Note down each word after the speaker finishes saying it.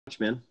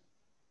man.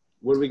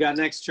 What do we got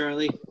next,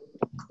 Charlie?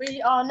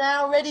 We are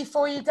now ready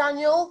for you,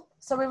 Daniel.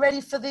 So we're ready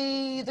for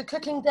the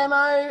cooking demo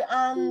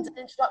and an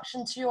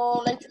introduction to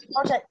your latest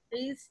project,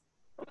 please.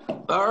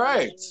 All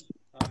right.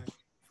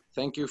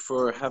 Thank you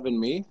for having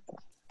me.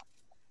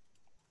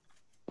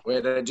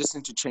 Wait, I just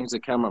need to change the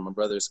camera. My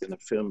brother's gonna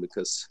film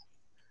because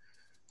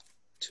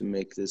to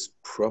make this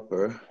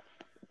proper.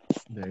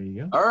 There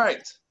you go. All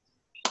right.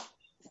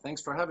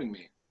 Thanks for having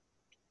me.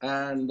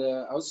 And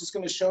I was just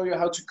gonna show you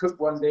how to cook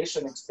one dish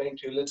and explain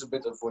to you a little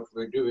bit of what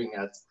we're doing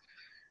at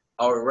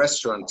our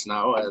restaurant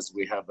now, as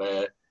we have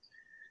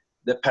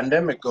the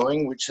pandemic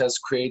going, which has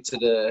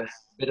created a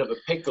bit of a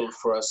pickle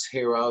for us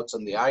here out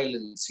on the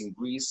islands in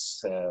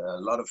Greece. A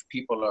lot of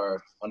people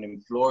are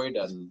unemployed,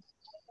 and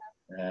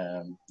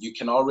you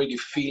can already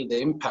feel the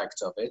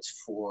impact of it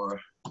for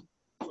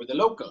the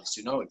locals.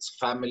 You know, it's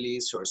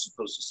families who are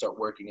supposed to start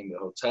working in the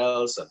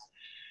hotels, and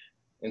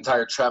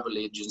entire travel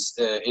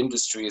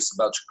industry is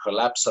about to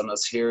collapse on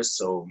us here.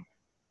 So,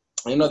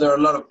 you know, there are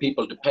a lot of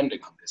people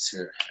depending on this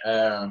here.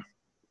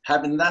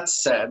 Having that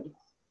said,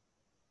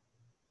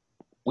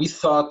 we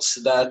thought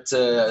that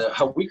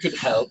how we could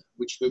help,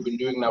 which we've been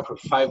doing now for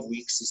 5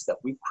 weeks, is that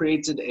we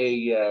created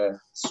a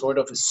sort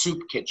of a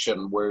soup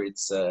kitchen where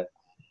it's a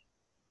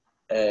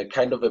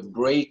kind of a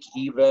break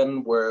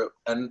even, where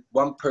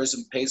one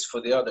person pays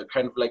for the other,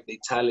 kind of like the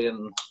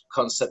Italian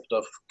concept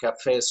of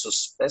caffè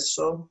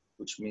sospeso,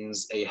 which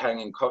means a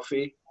hanging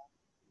coffee,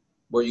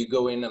 where you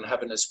go in and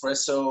have an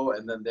espresso,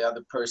 and then the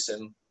other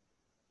person,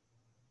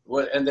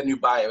 well, and then you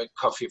buy a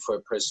coffee for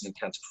a person who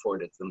can't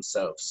afford it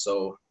themselves.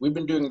 So we've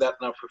been doing that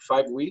now for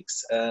 5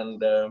 weeks,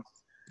 and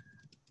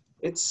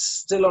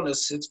it's been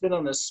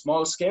on a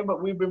small scale,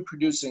 but we've been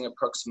producing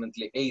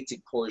approximately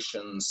 80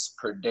 portions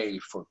per day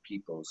for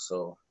people.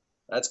 So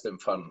that's been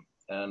fun,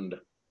 and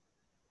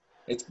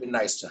it's been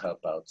nice to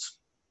help out.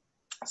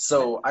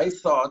 So I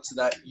thought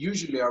that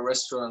usually our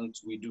restaurant,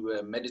 we do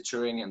a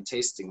Mediterranean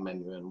tasting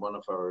menu, and one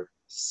of our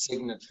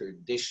signature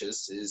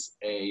dishes is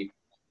a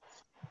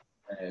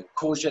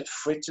courgette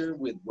fritter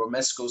with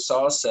romesco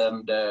sauce,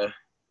 and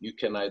you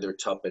can either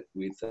top it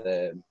with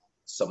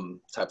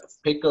some type of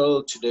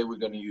pickle. Today we're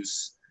going to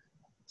use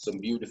some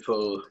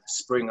beautiful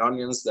spring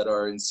onions that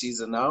are in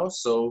season now,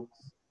 so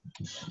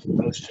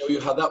I'll show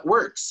you how that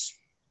works.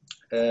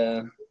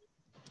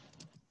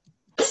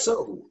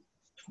 So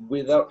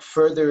without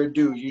further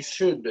ado, you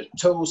should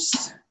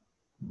toast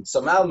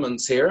some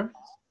almonds here,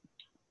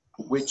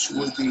 which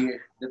will be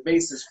the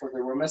basis for the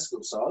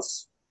romesco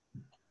sauce,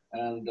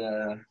 and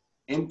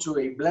into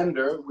a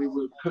blender, we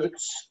will put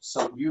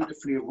some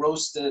beautifully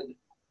roasted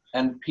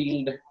and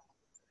peeled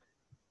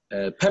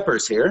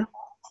peppers here.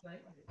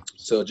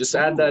 So just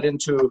add that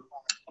into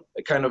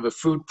a kind of a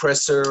food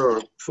presser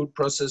or food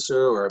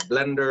processor or a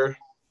blender,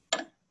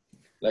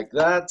 like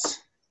that.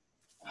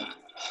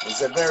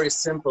 It's a very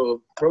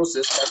simple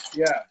process, but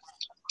yeah,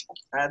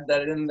 add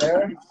that in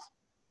there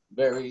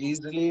very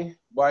easily.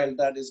 While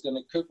that is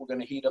gonna cook, we're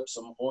gonna heat up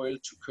some oil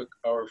to cook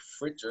our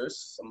fritters.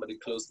 Somebody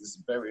closed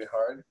this very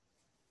hard.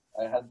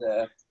 I had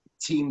the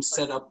team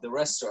set up the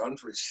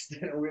restaurant, which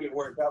didn't really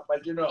work out,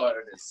 but you know how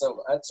it is.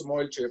 So add some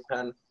oil to your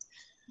pan,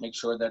 make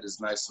sure that is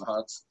nice and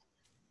hot.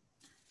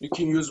 You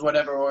can use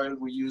whatever oil.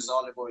 We use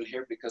olive oil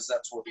here because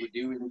that's what we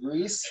do in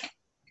Greece.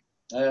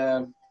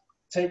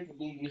 Take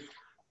the,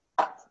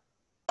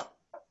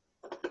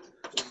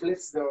 to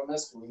blitz the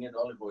romesco, we need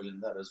olive oil in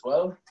that as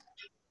well.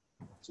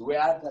 So we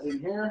add that in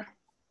here.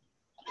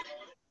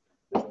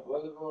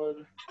 Olive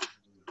oil.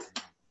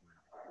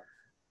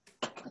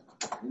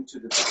 Into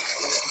the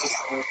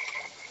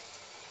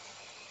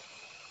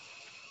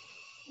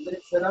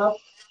mix it up.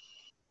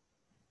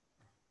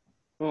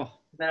 Oh,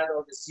 Add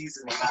all the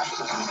seasoning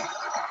after.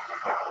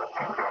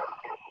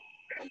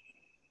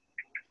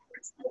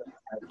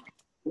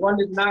 You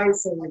want it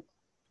nice and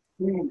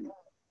clean.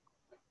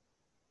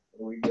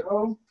 There we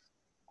go.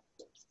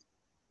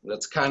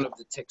 That's kind of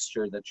the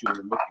texture that you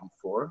were looking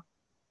for.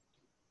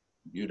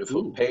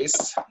 Beautiful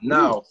paste.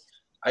 Now,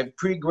 I've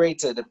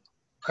pre-grated a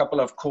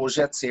couple of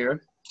courgettes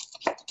here,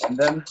 and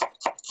then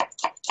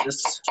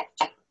just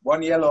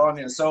one yellow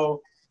onion.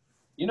 So,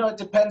 you know, it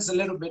depends a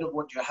little bit of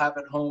what you have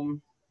at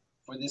home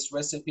for this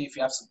recipe. If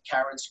you have some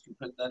carrots, you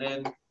can put that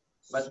in.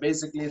 But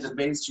basically, the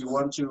base you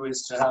want to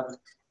is to have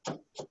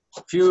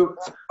a few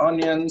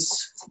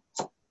onions,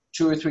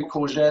 2 or 3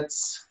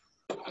 courgettes.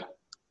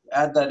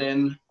 Add that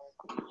in.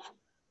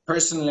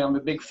 Personally, I'm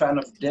a big fan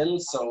of dill,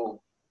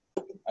 so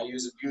I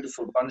use a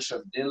beautiful bunch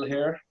of dill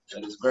here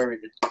that is very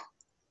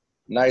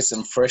nice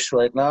and fresh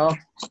right now.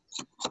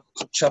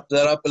 Chop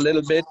that up a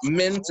little bit.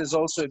 Mint is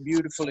also a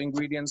beautiful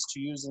ingredient to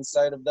use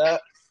inside of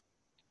that.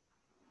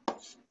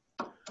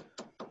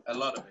 A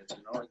lot of it,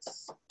 you know,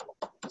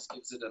 just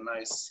gives it a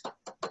nice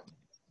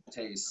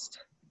taste.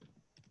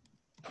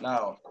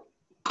 Now,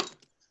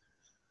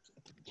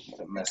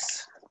 a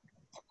mess.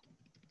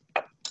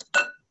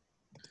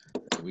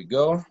 There we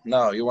go.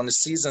 Now you want to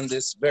season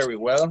this very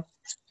well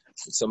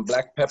with some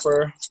black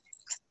pepper,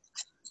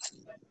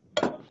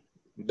 a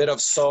bit of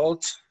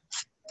salt,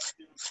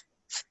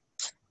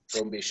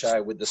 don't be shy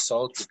with the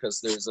salt because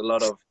there's a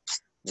lot of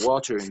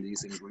water in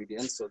these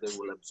ingredients, so they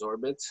will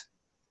absorb it.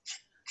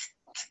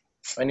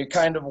 And you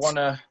kind of want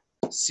to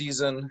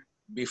season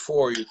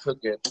before you cook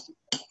it.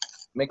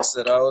 Mix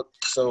it out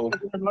so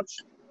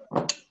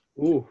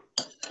Ooh.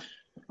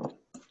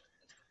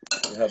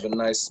 you have a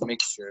nice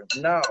mixture.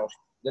 Now,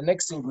 the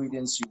next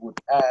ingredients you would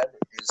add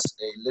is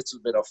a little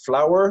bit of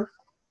flour.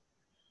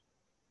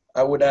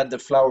 I would add the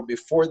flour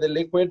before the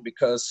liquid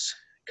because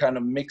it kind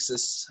of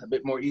mixes a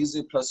bit more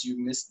easy, plus you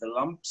miss the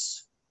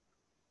lumps.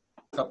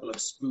 A couple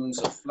of spoons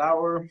of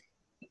flour.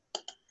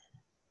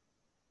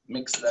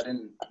 Mix that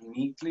in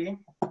neatly.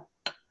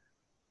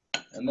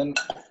 And then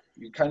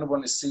you kind of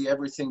want to see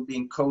everything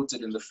being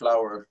coated in the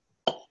flour.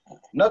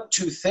 Not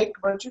too thick,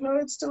 but you know,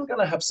 it's still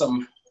gonna have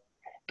some,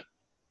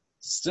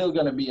 still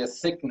gonna be a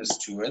thickness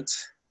to it.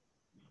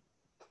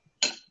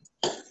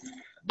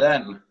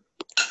 Then,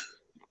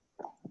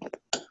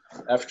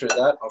 after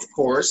that, of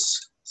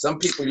course, some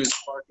people use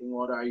sparkling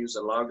water. I use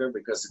a lager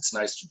because it's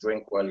nice to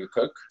drink while you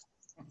cook.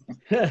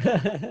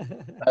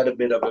 Add a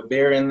bit of a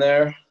beer in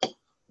there.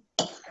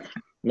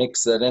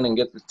 Mix that in and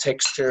get the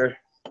texture.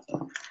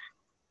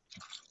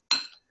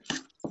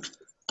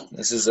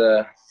 This is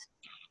a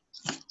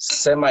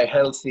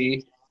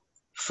semi-healthy,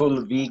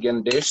 full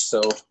vegan dish,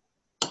 so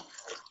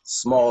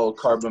small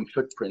carbon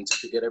footprint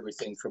to get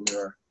everything from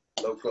your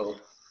local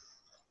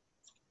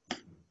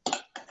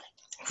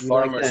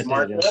farmers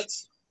market.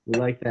 We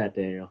like that,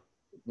 Daniel.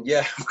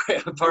 Yeah,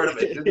 part of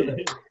it, isn't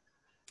it?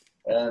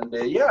 And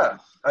yeah,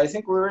 I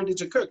think we're ready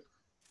to cook.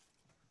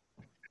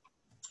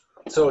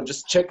 So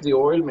just check the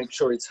oil, make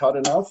sure it's hot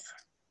enough.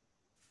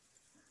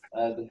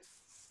 And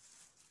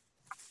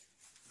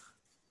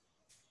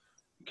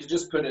you can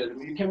just put it,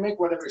 you can make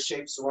whatever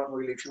shapes you want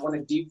really. If you want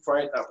to deep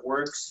fry it, that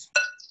works.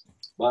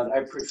 But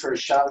I prefer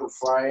shallow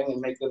frying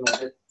and make them a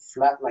bit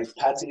flat like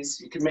patties.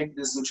 You can make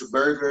this into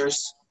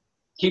burgers.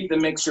 Keep the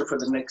mixture for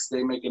the next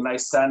day, make a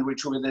nice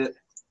sandwich with it.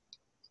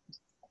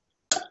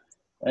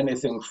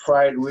 Anything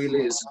fried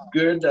really is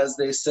good, as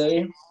they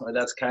say. Well,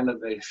 that's kind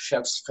of a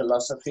chef's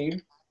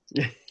philosophy.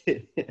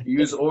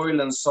 Use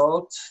oil and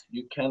salt,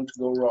 you can't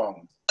go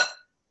wrong.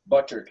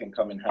 Butter can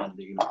come in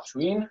handy in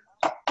between.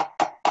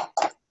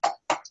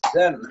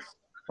 Then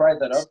fry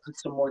that up, put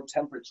some more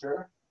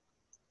temperature.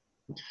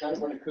 You kind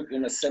of want to cook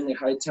in a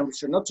semi-high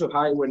temperature, not too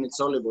high when it's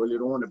olive oil, you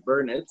don't want to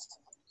burn it,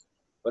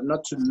 but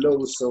not too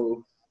low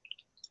so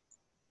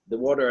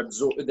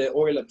the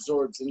oil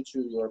absorbs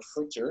into your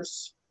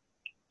fritters.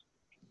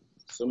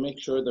 So make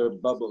sure their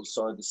bubbles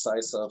are the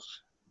size of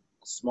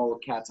small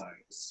cat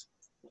eyes,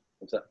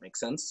 if that makes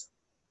sense.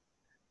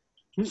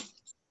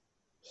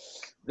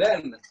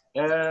 Then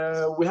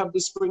we have the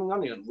spring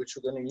onion, which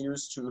we're going to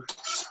use to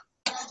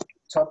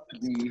top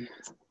the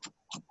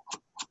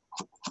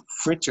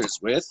fritters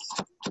with.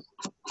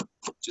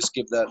 Just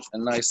give that a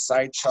nice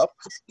side chop.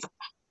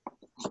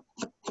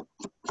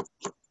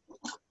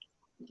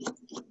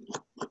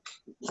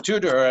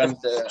 Tudor and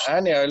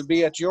Annie, I'll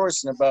be at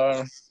yours in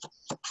about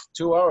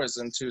 2 hours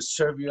and to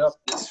serve you up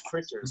these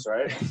fritters,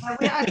 right?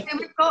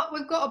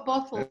 We've got a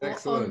bottle.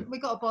 Excellent.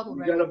 We've got a bottle.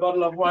 We Ready. got a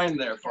bottle of wine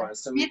there for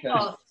us, so we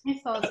can.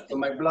 Mythos. So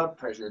my blood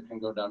pressure can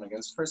go down again.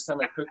 It's the first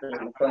time I cook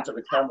it in front of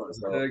a camera.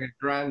 So. Doing a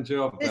grand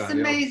job, It's Daniel.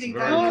 amazing,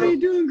 Very Daniel. Oh, cool.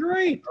 you're doing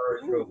great.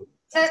 Very cool.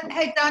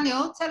 Hey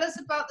Daniel, tell us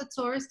about the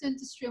tourist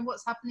industry and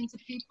what's happening to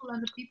people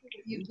and the people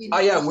that you've been. Oh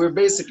yeah, we're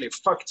basically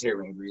fucked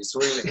here in Greece,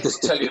 really. To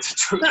tell you the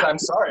truth, I'm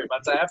sorry,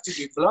 but I have to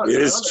be blunt.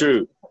 It is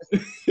true.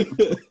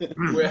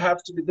 We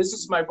have to be. This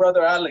is my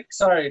brother Alex.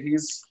 Sorry,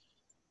 he's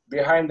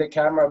behind the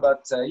camera,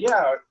 but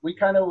yeah, we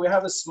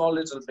have a small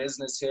little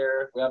business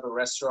here. We have a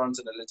restaurant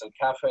and a little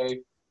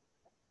cafe,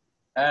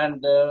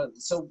 and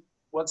so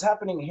what's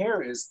happening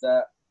here is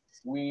that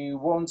we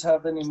won't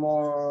have any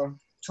more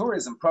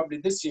tourism probably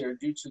this year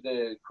due to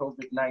the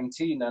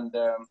COVID-19, and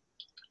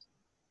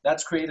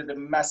that's created a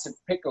massive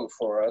pickle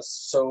for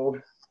us. So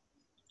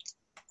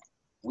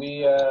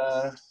we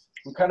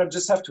kind of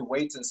just have to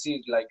wait and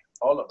see, like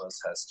all of us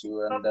has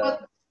to. And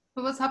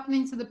But what's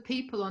happening to the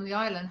people on the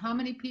island? How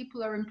many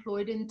people are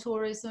employed in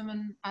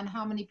tourism, and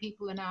how many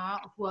people are now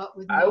out of work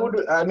with?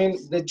 I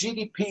mean, the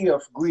GDP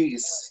of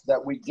Greece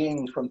that we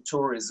gain from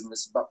tourism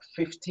is about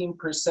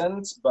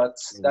 15%, but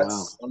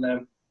that's on a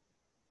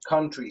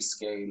country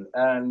scale.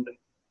 And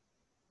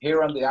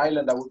here on the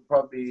island, I would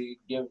probably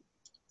give,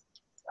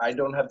 I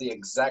don't have the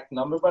exact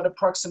number, but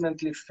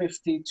approximately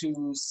 50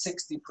 to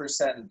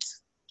 60%,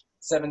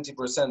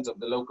 70% of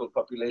the local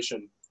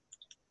population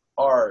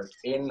are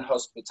in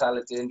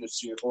hospitality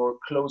industry or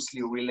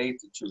closely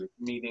related to it,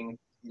 meaning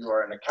you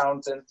are an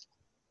accountant,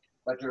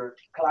 but your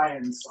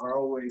clients are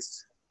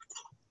always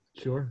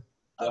Sure.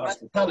 the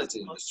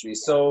hospitality industry.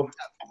 So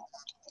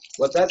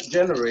what that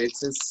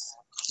generates is,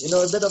 you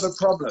know, a bit of a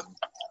problem.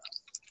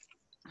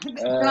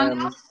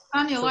 Daniel,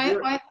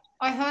 so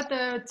I heard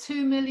there are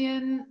 2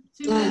 million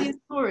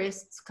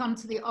tourists come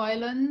to the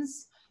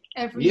islands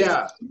every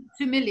year.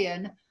 2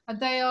 million. And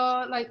they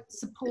are like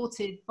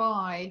supported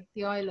by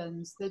the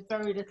islands. There's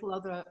very little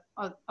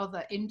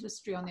other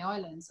industry on the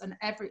islands, and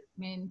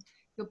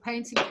you're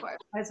painting quite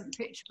a pleasant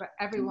picture, but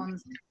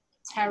everyone's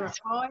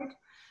terrified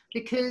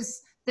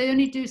because they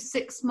only do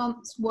 6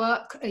 months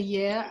work a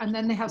year, and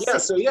then they have Yeah,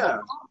 so yeah,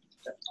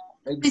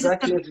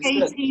 exactly what you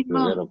said. 18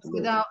 months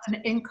without an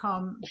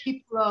income.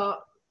 People are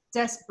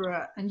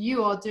desperate, and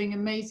you are doing an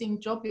amazing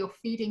job. You're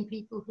feeding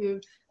people who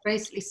are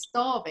basically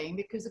starving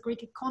because the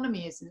Greek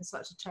economy is in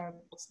such a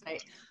terrible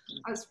state.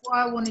 That's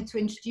why I wanted to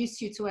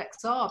introduce you to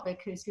XR,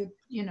 because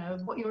you know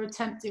what you're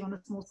attempting on a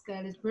small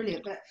scale is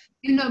brilliant, but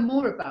you know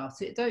more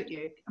about it, don't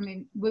you? I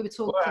mean, we were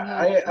talking.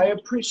 Well, I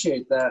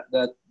appreciate that,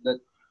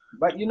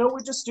 but you know,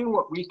 we just do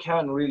what we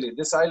can, really.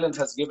 This island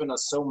has given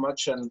us so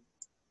much, and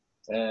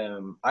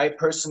I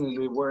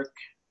personally work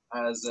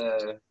as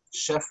a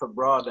chef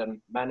abroad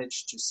and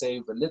managed to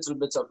save a little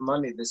bit of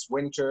money this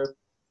winter,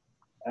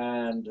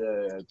 and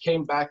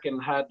came back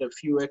and had a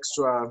few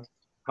extra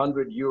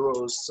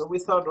 €100. So we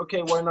thought,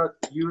 okay, why not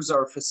use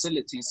our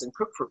facilities and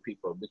cook for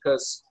people?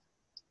 Because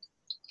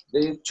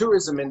the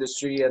tourism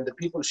industry and the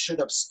people should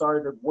have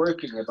started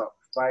working about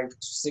 5 to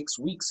 6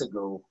 weeks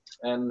ago,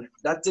 and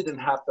that didn't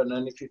happen.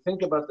 And if you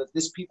think about that,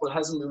 these people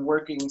hasn't been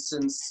working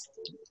since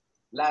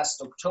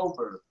last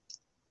October.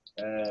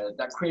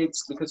 That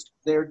creates, because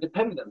they're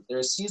dependent,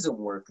 they're season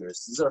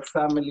workers. These are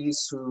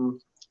families who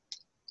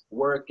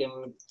work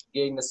and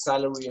gain a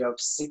salary of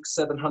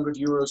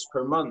 €600-700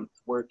 per month,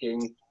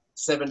 working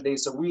 7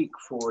 days a week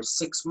for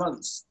 6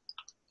 months.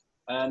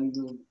 And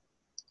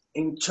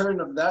in turn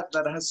of that,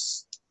 that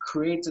has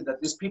created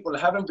that these people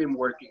haven't been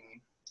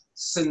working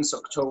since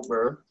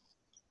October.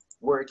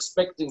 We're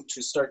expecting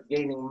to start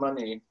gaining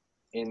money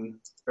in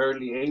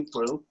early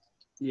April.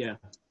 Yeah.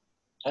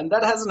 And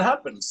that hasn't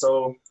happened.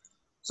 So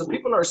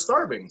people are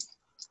starving.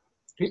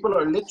 People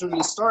are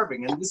literally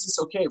starving, and this is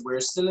okay. We're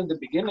still in the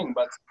beginning,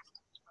 but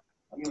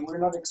I mean, we're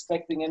not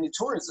expecting any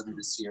tourism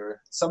this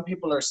year. Some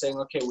people are saying,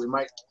 okay, we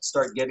might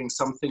start getting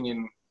something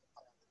in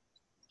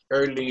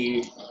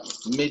early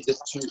mid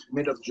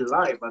of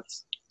July, but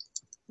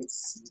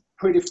it's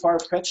pretty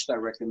far-fetched, I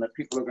reckon, that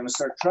people are going to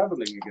start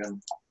traveling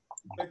again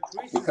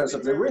because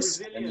of the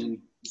risk. I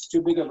mean, it's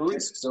too big of a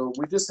risk. So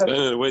we just have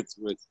to... Wait.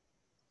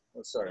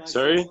 Oh, sorry.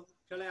 Sorry?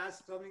 Shall I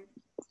ask something?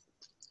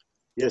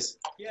 Yes.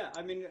 Yeah,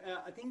 I mean,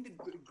 I think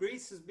that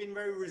Greece has been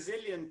very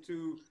resilient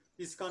to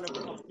this kind of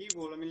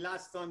upheaval. I mean,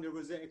 last time there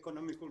was an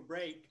economical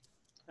break,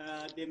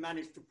 they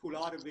managed to pull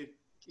out of it,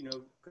 you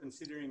know,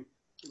 considering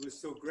it was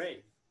so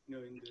great. You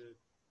know, in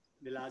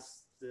the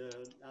last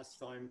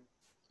time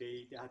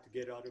they had to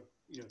get out of,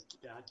 you know,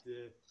 they had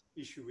the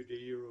issue with the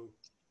euro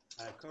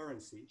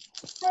currency.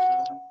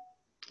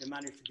 They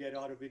managed to get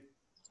out of it,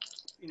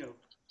 you know,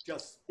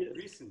 just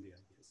recently,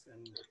 I guess.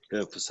 And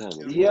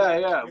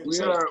yeah,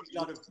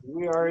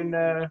 we are in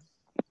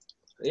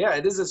yeah,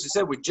 it is, as you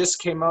said, we just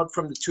came out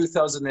from the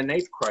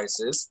 2008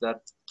 crisis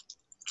that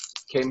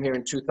came here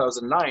in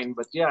 2009,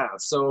 but yeah,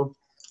 so,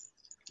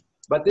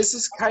 but this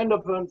is kind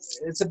of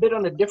it's a bit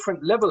on a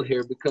different level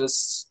here,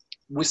 because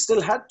we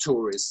still had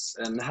tourists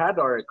and had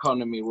our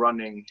economy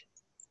running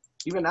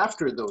even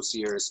after those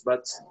years,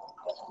 but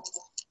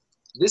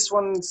this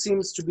one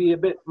seems to be a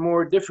bit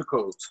more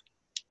difficult.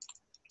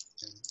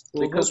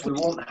 Well, because we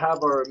won't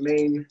have our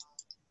main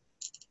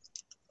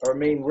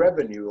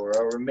revenue or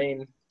our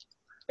main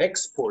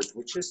export,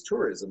 which is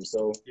tourism.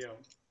 So yeah,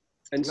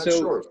 and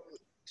so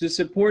to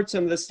support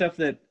some of the stuff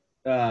that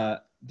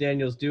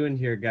Daniel's doing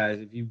here, guys,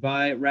 if you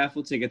buy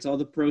raffle tickets, all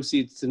the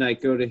proceeds tonight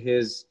go to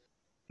his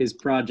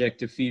project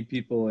to feed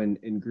people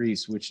in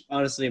Greece. Which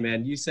honestly,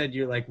 man, you said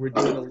you're like, we're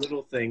doing a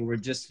little thing, we're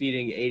just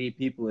feeding 80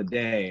 people a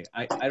day.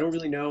 I don't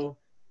really know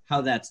how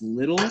that's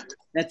little.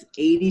 That's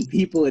 80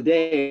 people a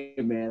day,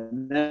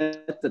 man.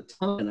 That's a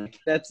ton.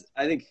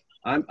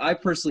 I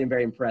personally am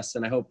very impressed,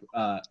 and I hope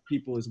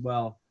people as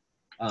well.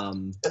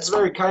 That's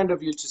very kind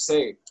of you to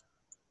say.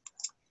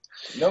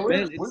 No,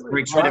 it's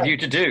very kind of you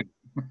to do.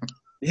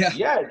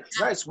 Yeah, it's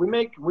nice. We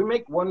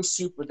make one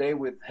soup a day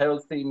with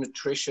healthy,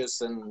 nutritious,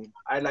 and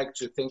I like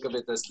to think of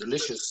it as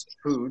delicious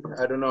food.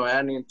 I don't know,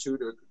 Annie and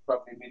Tudor could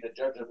probably be the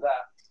judge of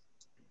that.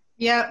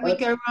 Yeah, we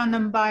go around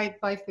and buy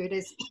food.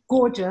 It's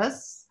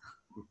gorgeous.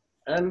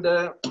 And,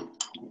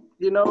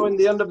 you know, in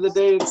the end of the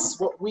day, it's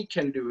what we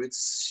can do.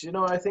 It's, you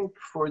know, I think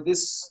for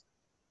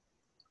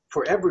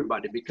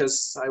everybody,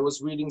 because I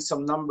was reading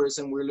some numbers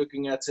and we're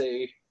looking at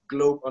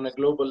on a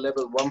global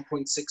level,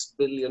 1.6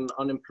 billion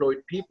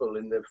unemployed people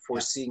in the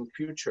foreseeing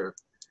future.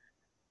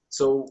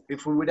 So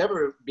if we would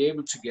ever be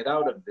able to get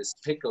out of this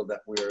pickle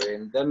that we're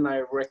in, then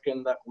I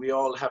reckon that we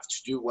all have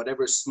to do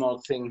whatever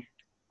small thing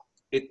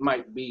it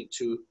might be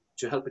to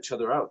help each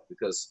other out,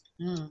 because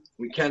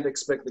we can't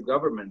expect the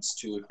governments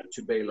to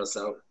bail us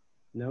out.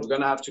 No. We're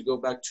going to have to go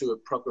back to a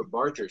proper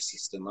barter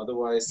system.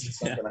 Otherwise,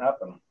 it's not going to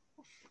happen.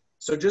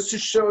 So just to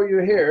show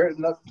you here,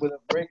 not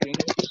without breaking,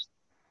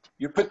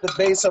 you put the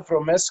base of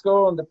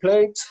romesco on the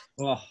plate.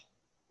 Oh.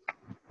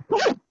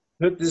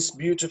 Put this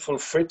beautiful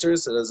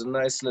fritters. It has a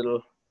nice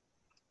little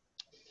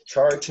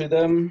char to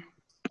them.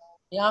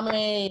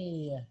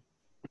 Yummy.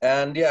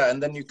 And yeah,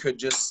 and then you could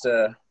just...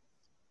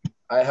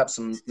 I have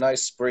some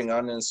nice spring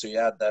onions, so you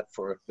add that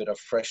for a bit of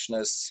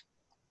freshness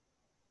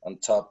on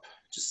top.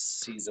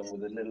 Just season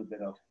with a little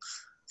bit of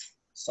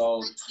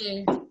salt.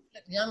 Thank you. Look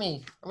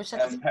yummy. I wish I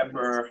could. And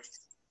pepper.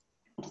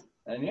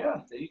 And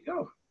yeah, there you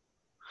go.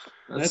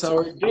 That's That's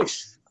our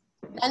dish.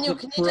 Daniel,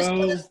 can you just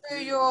put us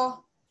through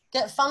your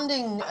get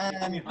funding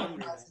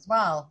as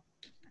well?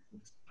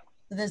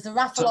 So there's the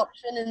raffle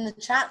option in the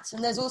chat,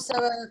 and there's also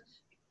a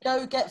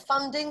go get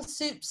funding,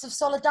 soups of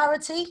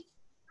solidarity.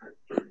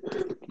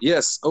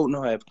 Yes. Oh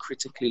no, I have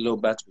critically low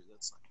battery.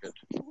 That's not good.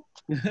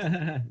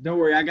 Don't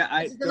worry,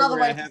 This is another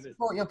way to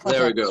support your project.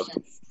 There we go.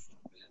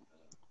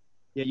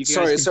 Yeah, you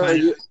guys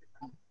Sorry.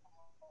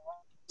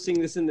 Posting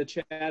this in the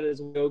chat as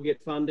a go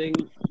get funding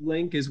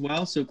link as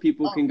well, so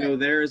people can go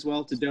there as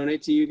well to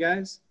donate to you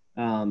guys.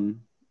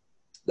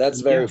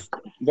 That's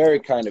very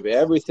kind of it.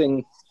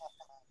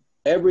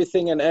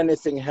 Everything and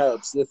anything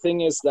helps. The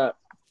thing is that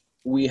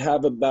we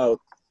have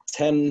about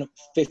 10,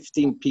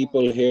 15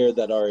 people here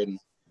that are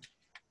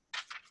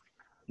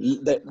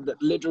that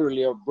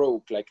literally are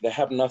broke. Like they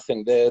have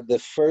nothing.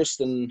 The first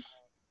and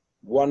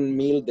one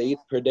meal they eat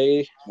per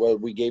day, well,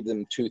 we gave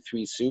them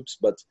 2-3 soups,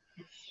 but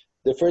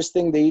the first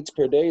thing they eat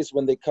per day is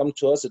when they come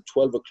to us at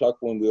 12 o'clock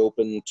when we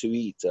open to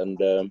eat. And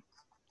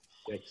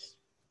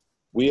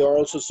we are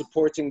also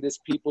supporting these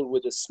people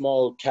with a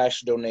small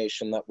cash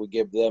donation that we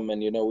give them.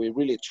 And, you know, we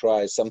really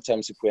try.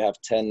 Sometimes if we have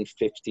 10,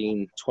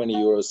 15, 20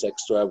 euros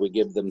extra, we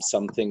give them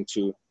something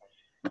to,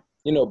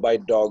 you know, buy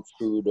dog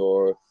food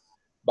or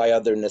buy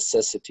other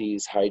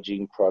necessities,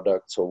 hygiene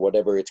products, or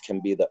whatever it can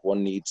be that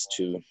one needs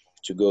to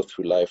go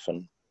through life.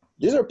 And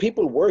these are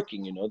people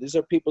working, you know, these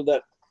are people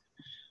that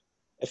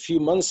a few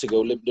months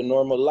ago lived a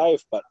normal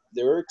life, but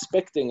they were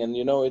expecting, and,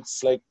 you know,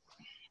 it's like,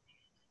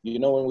 you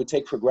know, when we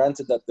take for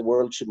granted that the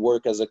world should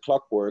work as a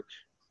clockwork,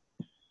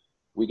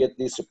 we get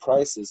these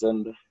surprises,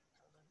 and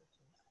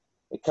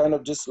it kind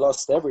of just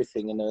lost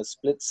everything in a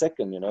split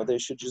second, you know. They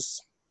should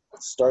just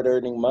start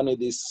earning money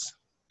it's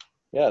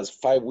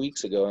 5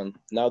 weeks ago, and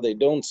now they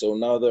don't, so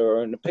now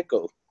they're in a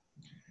pickle.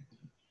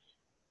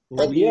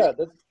 But yeah,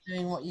 that's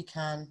doing what you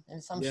can,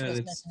 and I'm sure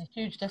it's making a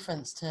huge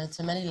difference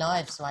to many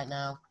lives right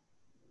now.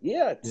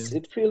 Yeah,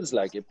 it feels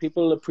like it.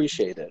 People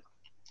appreciate it.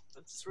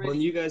 Well,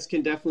 and you guys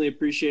can definitely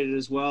appreciate it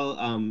as well.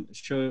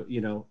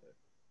 You know,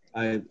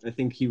 I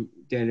think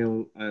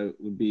Daniel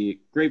would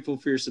be grateful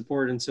for your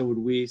support, and so would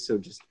we. So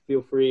just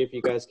feel free if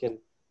you guys can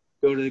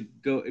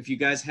if you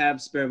guys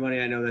have spare money.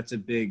 I know that's a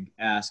big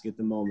ask at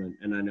the moment,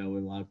 and I know a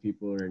lot of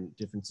people are in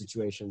different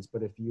situations,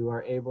 but if you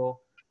are able,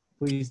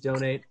 please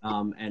donate.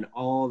 And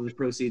all the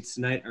proceeds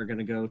tonight are going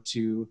to go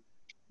to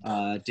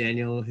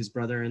Daniel, his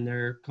brother, and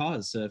their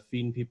cause,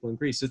 feeding people in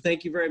Greece. So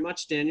thank you very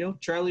much, Daniel.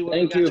 Charlie, what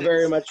thank you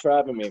very much for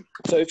having me.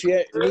 So if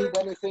you need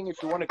anything,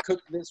 if you want to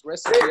cook this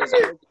recipe as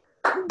well,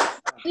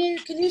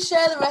 can you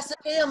share the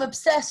recipe? I'm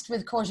obsessed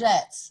with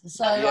courgettes,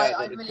 so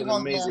I really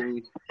want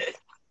them.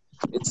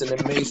 It's an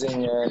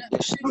amazing dish.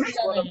 It's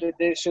one of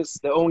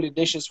the only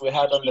dishes we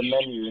had on the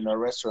menu in our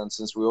restaurant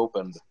since we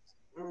opened.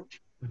 Oh,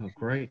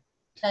 great.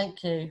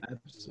 Thank you.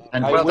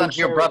 And well done to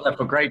your brother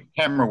for great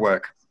camera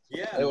work.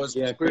 Yeah, it was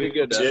pretty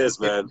good. Cheers,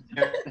 man.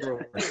 I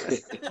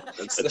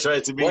try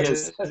to be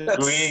as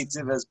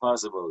creative as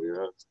possible, you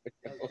know.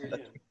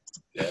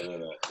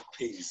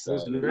 Peace.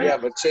 Yeah,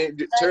 but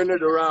turn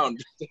it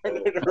around.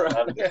 Turn it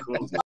around.